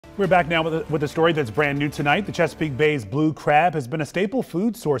We're back now with a story that's brand new tonight. The Chesapeake Bay's blue crab has been a staple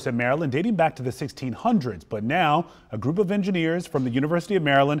food source in Maryland dating back to the 1600s. But now a group of engineers from the University of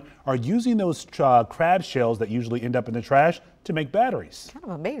Maryland are using those crab shells that usually end up in the trash to make batteries. Kind of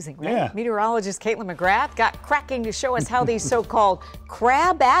amazing, right? Yeah. Meteorologist Caitlin McGrath got cracking to show us how these so-called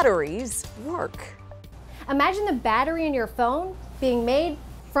crab batteries work. Imagine the battery in your phone being made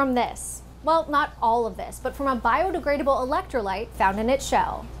from this. Well, not all of this, but from a biodegradable electrolyte found in its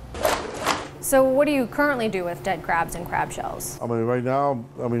shell. So what do you currently do with dead crabs and crab shells? Right now,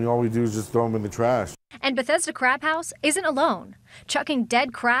 all we do is just throw them in the trash. And Bethesda Crab House isn't alone. Chucking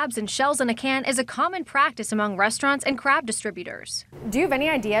dead crabs and shells in a can is a common practice among restaurants and crab distributors. Do you have any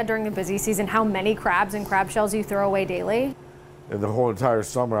idea during the busy season how many crabs and crab shells you throw away daily? In the whole entire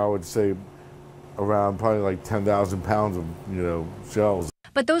summer, I would say around probably like 10,000 pounds of, shells.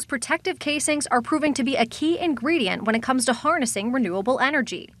 But those protective casings are proving to be a key ingredient when it comes to harnessing renewable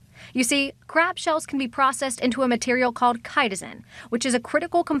energy. You see, crab shells can be processed into a material called chitosan, which is a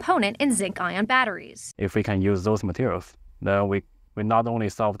critical component in zinc-ion batteries. If we can use those materials, then we not only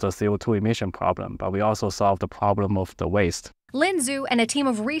solve the CO2 emission problem, but we also solve the problem of the waste. Lin Zhu and a team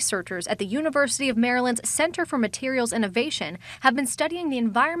of researchers at the University of Maryland's Center for Materials Innovation have been studying the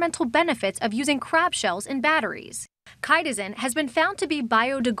environmental benefits of using crab shells in batteries. Chitosan has been found to be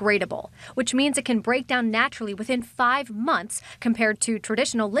biodegradable, which means it can break down naturally within 5 months compared to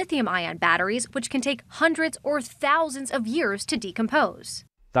traditional lithium-ion batteries, which can take hundreds or thousands of years to decompose.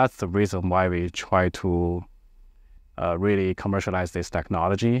 That's the reason why we try to really commercialize this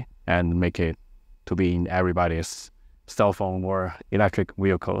technology and make it to be in everybody's cell phone or electric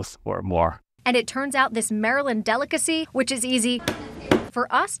vehicles or more. And it turns out this Maryland delicacy, which is easy for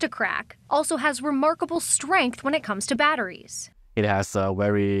us to crack, also has remarkable strength when it comes to batteries. It has a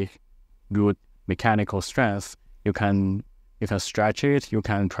very good mechanical strength. You can stretch it, you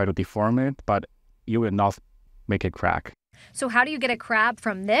can try to deform it, but you will not make it crack. So how do you get a crab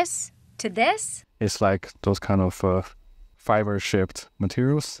from this to this? It's like those kind of fiber-shaped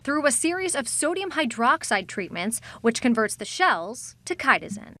materials. Through a series of sodium hydroxide treatments, which converts the shells to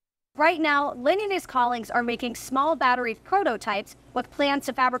chitosan. Right now, Lin and his colleagues are making small battery prototypes with plans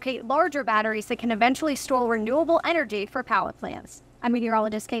to fabricate larger batteries that can eventually store renewable energy for power plants. I'm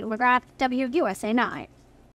meteorologist Caitlin McGrath, WUSA 9.